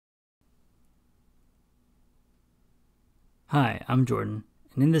Hi, I'm Jordan,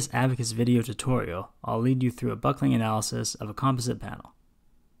 and in this Abaqus video tutorial, I'll lead you through a buckling analysis of a composite panel.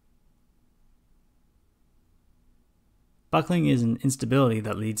 Buckling is an instability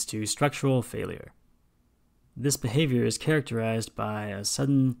that leads to structural failure. This behavior is characterized by a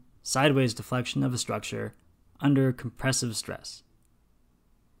sudden sideways deflection of a structure under compressive stress.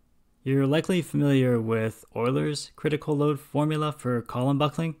 You're likely familiar with Euler's critical load formula for column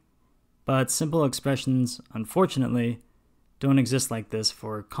buckling, but simple expressions, unfortunately, don't exist like this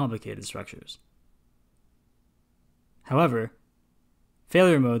for complicated structures. However,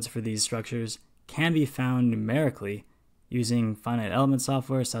 failure modes for these structures can be found numerically using finite element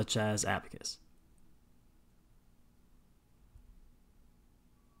software such as Abaqus.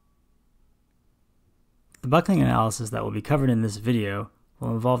 The buckling analysis that will be covered in this video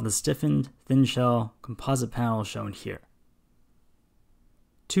will involve the stiffened, thin shell composite panel shown here.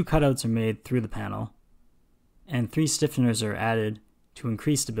 2 cutouts are made through the panel, and 3 stiffeners are added to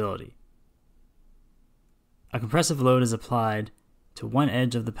increase stability. A compressive load is applied to one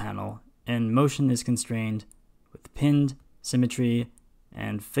edge of the panel, and motion is constrained with pinned, symmetry,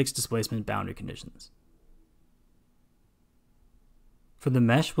 and fixed displacement boundary conditions. For the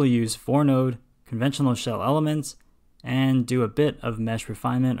mesh, we'll use 4-node conventional shell elements and do a bit of mesh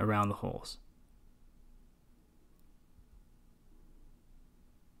refinement around the holes.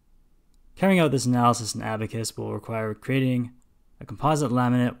 Carrying out this analysis in Abaqus will require creating a composite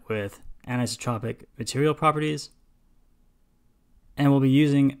laminate with anisotropic material properties, and we'll be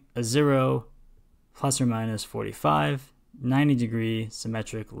using a 0 plus or minus 45, 90 degree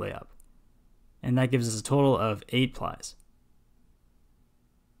symmetric layup, and that gives us a total of 8 plies.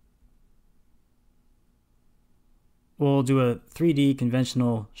 We'll do a 3D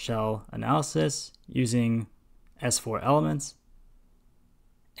conventional shell analysis using S4 elements.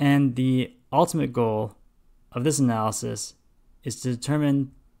 And the ultimate goal of this analysis is to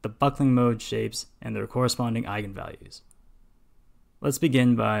determine the buckling mode shapes and their corresponding eigenvalues. Let's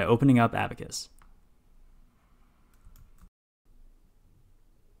begin by opening up Abaqus.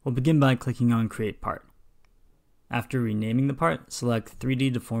 We'll begin by clicking on Create Part. After renaming the part, select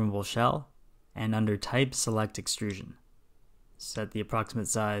 3D Deformable Shell, and under Type, select Extrusion. Set the approximate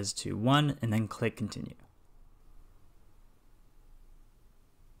size to 1 and then click Continue.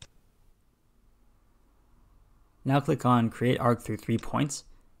 Now click on Create Arc through 3 points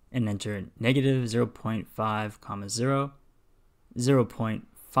and enter negative 0.5, 0,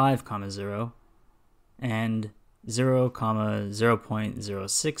 0.5, 0, and 0,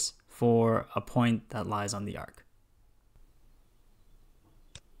 0.06 for a point that lies on the arc.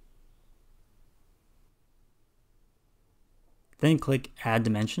 Then click Add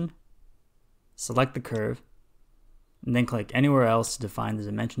Dimension, select the curve, and then click anywhere else to define the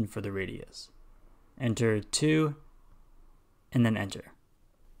dimension for the radius. Enter 2, and then enter.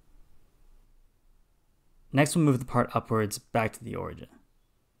 Next, we'll move the part upwards back to the origin.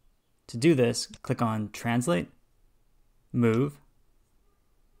 To do this, click on Translate, Move,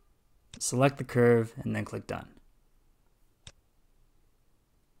 select the curve, and then click Done.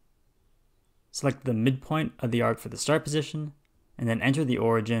 Select the midpoint of the arc for the start position, and then enter the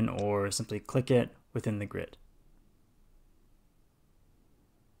origin or simply click it within the grid.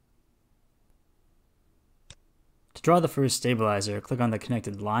 To draw the first stabilizer, click on the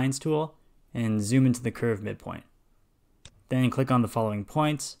Connected Lines tool and zoom into the curve midpoint. Then click on the following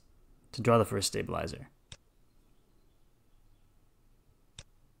points to draw the first stabilizer.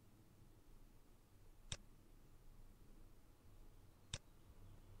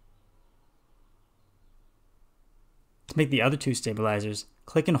 To make the other 2 stabilizers,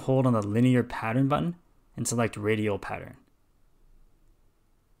 click and hold on the Linear Pattern button and select Radial Pattern.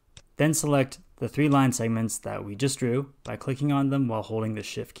 Then select the 3 line segments that we just drew by clicking on them while holding the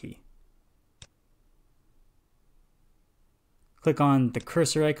Shift key. Click on the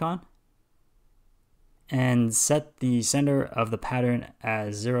cursor icon and set the center of the pattern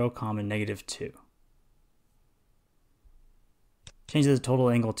as 0, -2. Change the total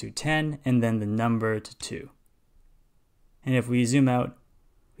angle to 10 and then the number to 2. And if we zoom out,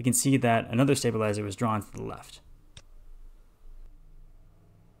 we can see that another stabilizer was drawn to the left.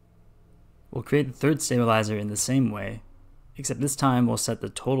 We'll create the third stabilizer in the same way, except this time we'll set the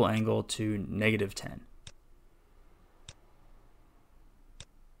total angle to -10.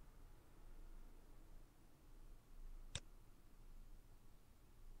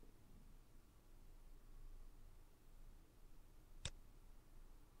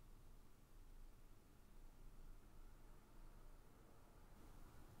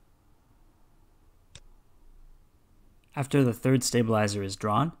 After the third stabilizer is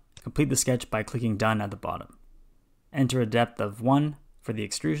drawn, complete the sketch by clicking Done at the bottom. enter a depth of 1 for the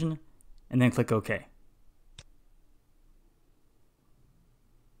extrusion, and then click OK.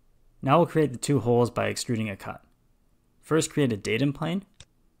 Now we'll create the 2 holes by extruding a cut. First, create a datum plane.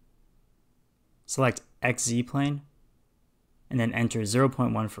 Select XZ plane, and then enter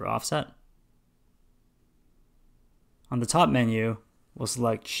 0.1 for offset. On the top menu, we'll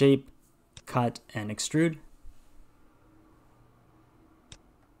select Shape, Cut, and Extrude.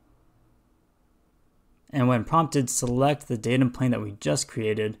 And when prompted, select the datum plane that we just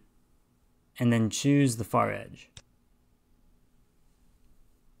created, and then choose the far edge.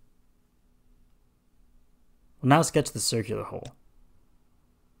 We'll now sketch the circular hole.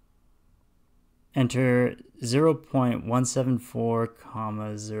 Enter 0.174,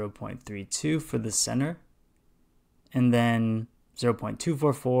 0.32 for the center, and then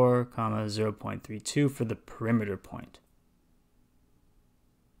 0.244, 0.32 for the perimeter point.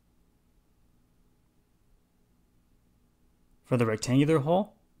 For the rectangular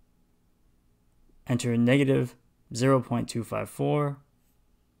hole, enter negative 0.254,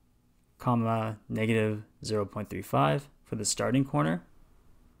 negative 0.35 for the starting corner,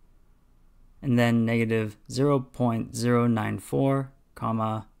 and then negative 0.094,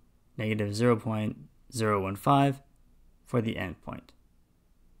 negative 0.015 for the endpoint.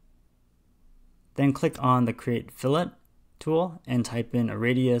 Then click on the Create Fillet tool and type in a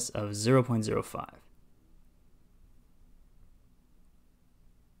radius of 0.05.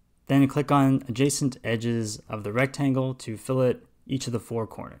 Then click on adjacent edges of the rectangle to fillet each of the 4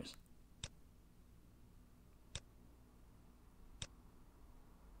 corners.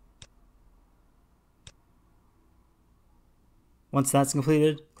 Once that's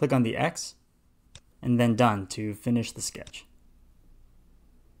completed, click on the X, and then Done to finish the sketch.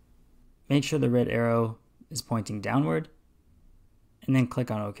 Make sure the red arrow is pointing downward, and then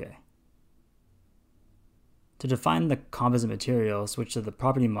click on OK. To define the composite material, switch to the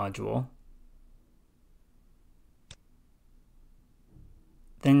Property module,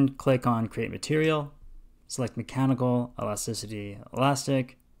 then click on Create Material, select Mechanical, Elasticity,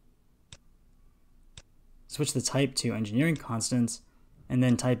 Elastic, switch the type to Engineering Constants, and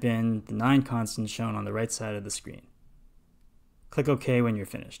then type in the 9 constants shown on the right side of the screen. Click OK when you're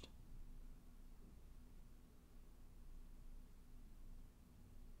finished.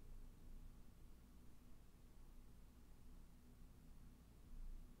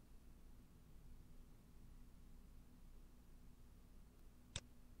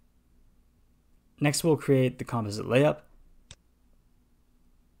 Next, we'll create the composite layup.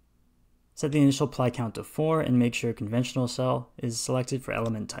 Set the initial ply count to 4 and make sure conventional cell is selected for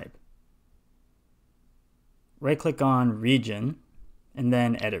element type. Right-click on Region and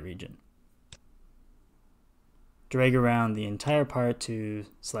then Edit Region. Drag around the entire part to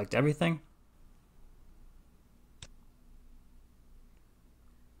select everything.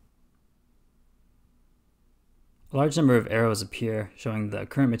 A large number of arrows appear showing the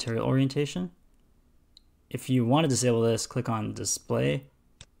current material orientation. If you want to disable this, click on Display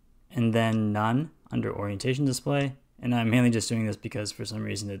and then None under Orientation Display, and I'm mainly just doing this because for some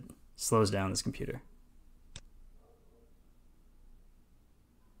reason it slows down this computer.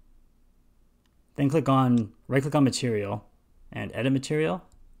 Then right-click on Material and Edit Material,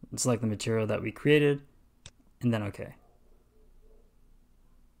 and select the material that we created, and then OK.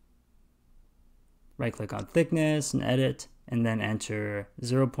 Right-click on Thickness and Edit, and then enter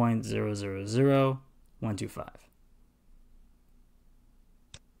 0.000125.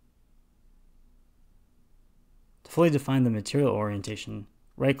 To fully define the material orientation,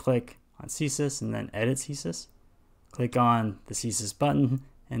 right-click on CSys and then Edit CSys. Click on the CSys button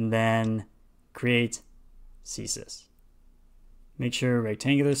and then Create CSys. Make sure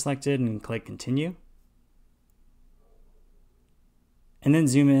rectangular is selected and click Continue. And then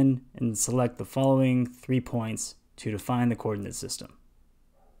zoom in and select the following 3 points to define the coordinate system.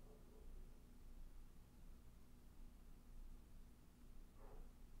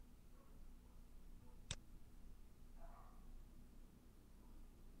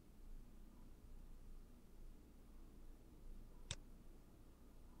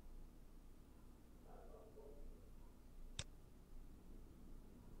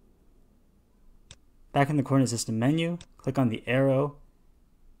 Back in the coordinate system menu, click on the arrow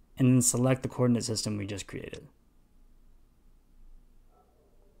and then select the coordinate system we just created.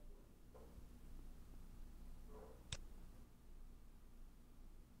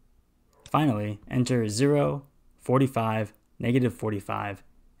 Finally, enter 0, 45, negative 45,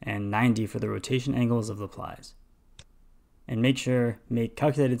 and 90 for the rotation angles of the plies. And make sure Make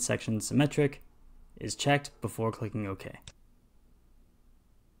Calculated Section Symmetric is checked before clicking OK.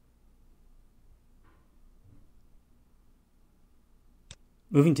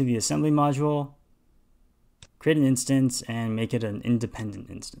 Moving to the assembly module, create an instance and make it an independent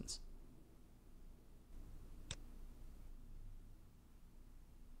instance.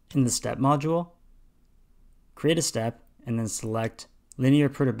 In the step module, create a step and then select linear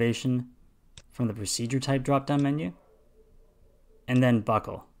perturbation from the procedure type drop-down menu, and then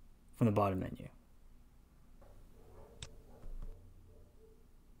buckle from the bottom menu.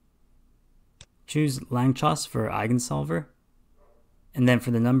 Choose Langchos for eigensolver, and then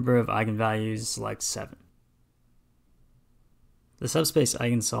for the number of eigenvalues, select 7. The subspace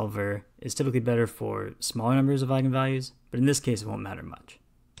eigensolver is typically better for smaller numbers of eigenvalues, but in this case it won't matter much.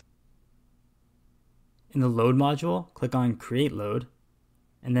 In the load module, click on Create Load,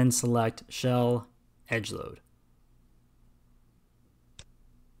 and then select Shell Edge Load.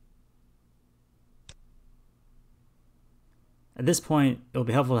 At this point, it will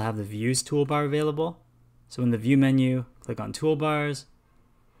be helpful to have the Views toolbar available. So in the View menu, click on Toolbars,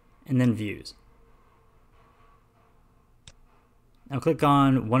 and then Views. Now click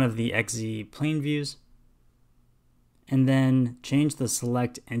on one of the XZ plane views, and then change the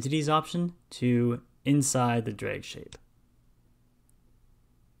Select Entities option to inside the drag shape.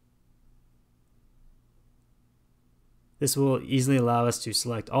 This will easily allow us to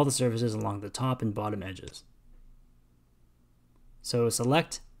select all the surfaces along the top and bottom edges. So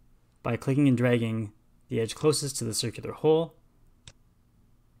select by clicking and dragging the edge closest to the circular hole,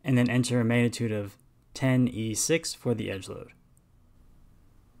 and then enter a magnitude of 10e6 for the edge load.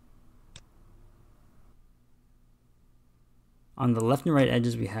 On the left and right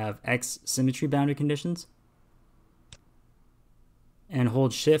edges, we have X symmetry boundary conditions, and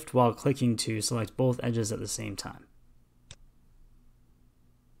hold Shift while clicking to select both edges at the same time.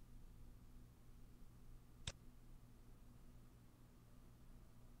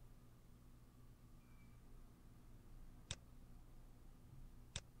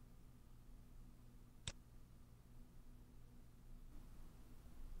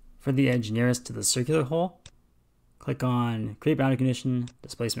 For the edge nearest to the circular hole, click on Create Boundary Condition,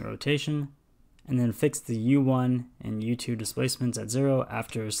 Displacement Rotation, and then fix the U1 and U2 displacements at 0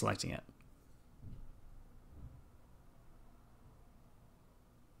 after selecting it.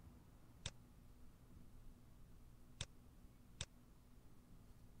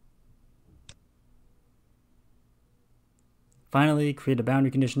 Finally, create a boundary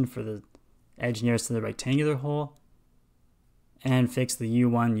condition for the edge nearest to the rectangular hole, and fix the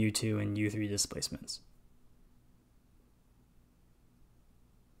U1, U2, and U3 displacements.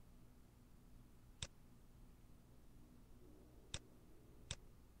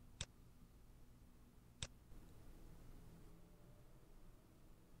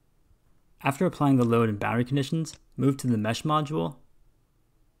 After applying the load and boundary conditions, move to the Mesh module,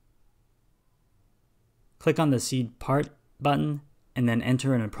 click on the Seed Part button, and then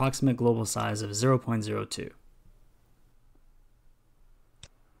enter an approximate global size of 0.02.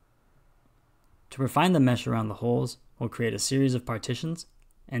 To refine the mesh around the holes, we'll create a series of partitions,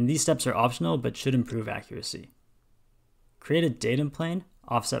 and these steps are optional but should improve accuracy. Create a datum plane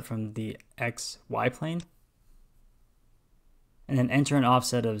offset from the XY plane, and then enter an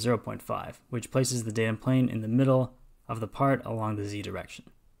offset of 0.5, which places the datum plane in the middle of the part along the Z direction.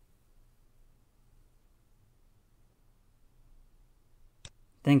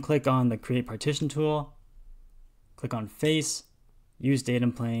 Then click on the Create Partition tool, click on Face, use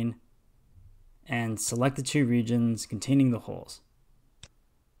Datum Plane, and select the two regions containing the holes.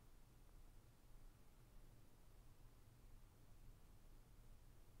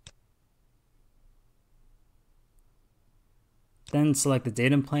 Then select the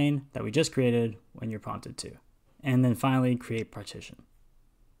datum plane that we just created when you're prompted to. And then finally, create partition.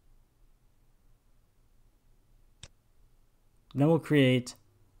 Then we'll create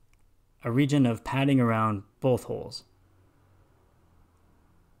a region of padding around both holes.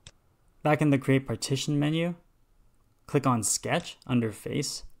 Back in the Create Partition menu, click on Sketch under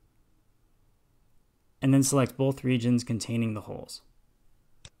Face, and then select both regions containing the holes.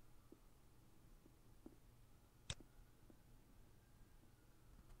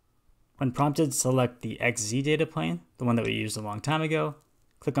 When prompted, select the XZ data plane, the one that we used a long time ago,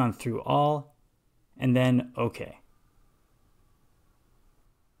 click on Through All, and then OK.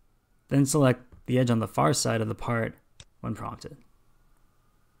 Then select the edge on the far side of the part when prompted.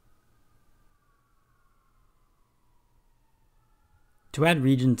 To add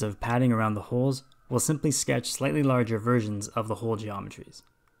regions of padding around the holes, we'll simply sketch slightly larger versions of the hole geometries.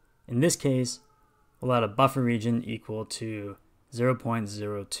 In this case, we'll add a buffer region equal to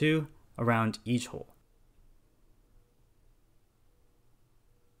 0.02 around each hole.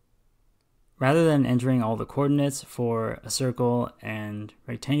 Rather than entering all the coordinates for a circle and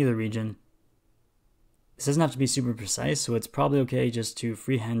rectangular region, this doesn't have to be super precise, so it's probably okay just to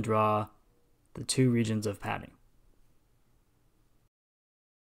freehand draw the two regions of padding.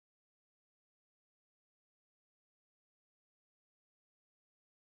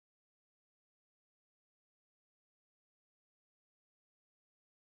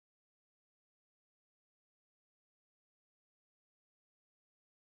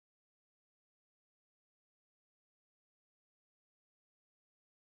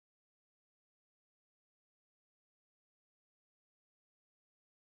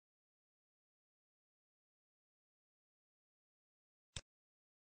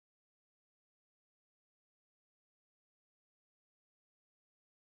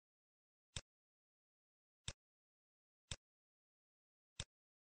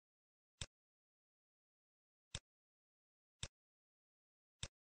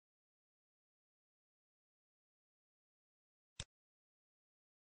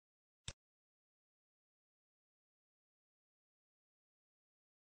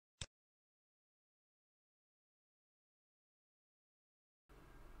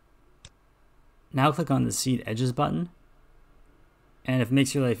 Now click on the Seed Edges button, and if it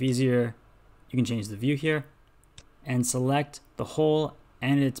makes your life easier, you can change the view here, and select the hole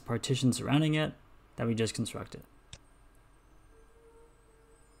and its partition surrounding it that we just constructed.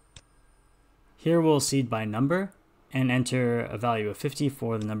 Here we'll seed by number and enter a value of 50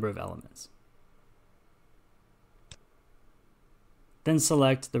 for the number of elements. Then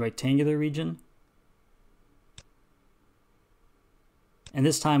select the rectangular region, and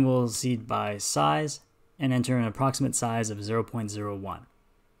this time we'll seed by size and enter an approximate size of 0.01.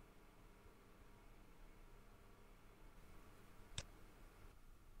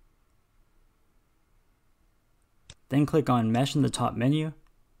 Then click on Mesh in the top menu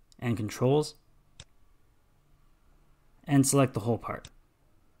and Controls, and select the whole part.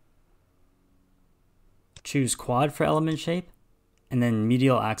 Choose Quad for element shape, and then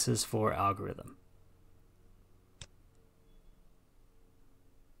Medial Axis for algorithm.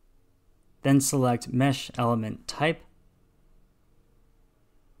 Then select Mesh Element Type,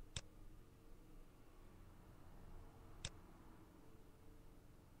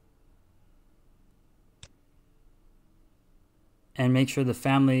 and make sure the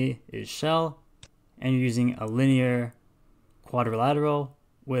family is shell and you're using a linear quadrilateral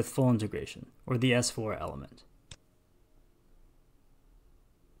with full integration, or the S4 element.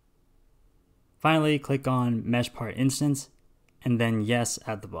 Finally, click on Mesh Part Instance and then Yes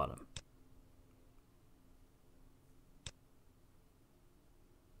at the bottom.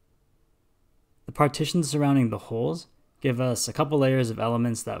 The partitions surrounding the holes give us a couple layers of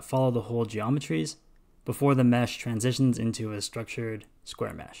elements that follow the hole geometries before the mesh transitions into a structured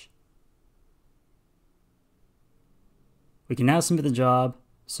square mesh. We can now submit the job,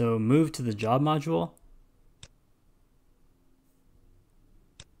 so move to the job module,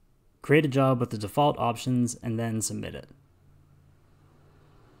 create a job with the default options, and then submit it.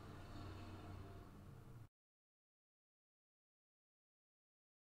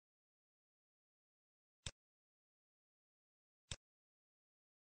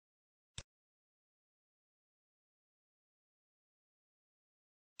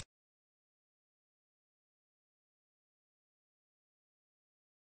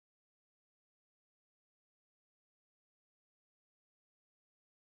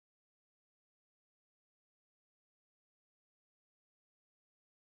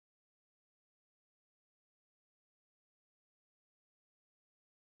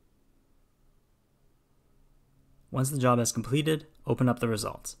 Once the job is completed, open up the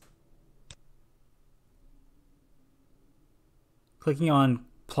results. Clicking on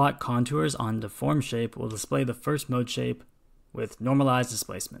Plot Contours on Deform Shape will display the first mode shape with normalized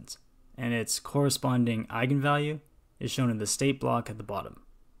displacements, and its corresponding eigenvalue is shown in the state block at the bottom.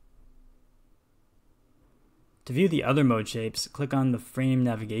 To view the other mode shapes, click on the frame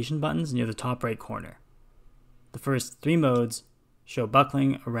navigation buttons near the top right corner. The first three modes show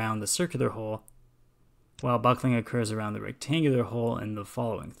buckling around the circular hole, while buckling occurs around the rectangular hole in the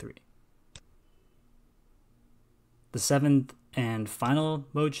following three. The seventh and final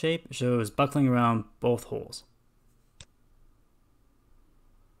mode shape shows buckling around both holes.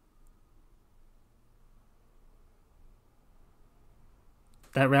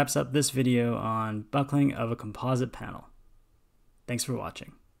 That wraps up this video on buckling of a composite panel. Thanks for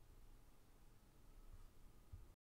watching.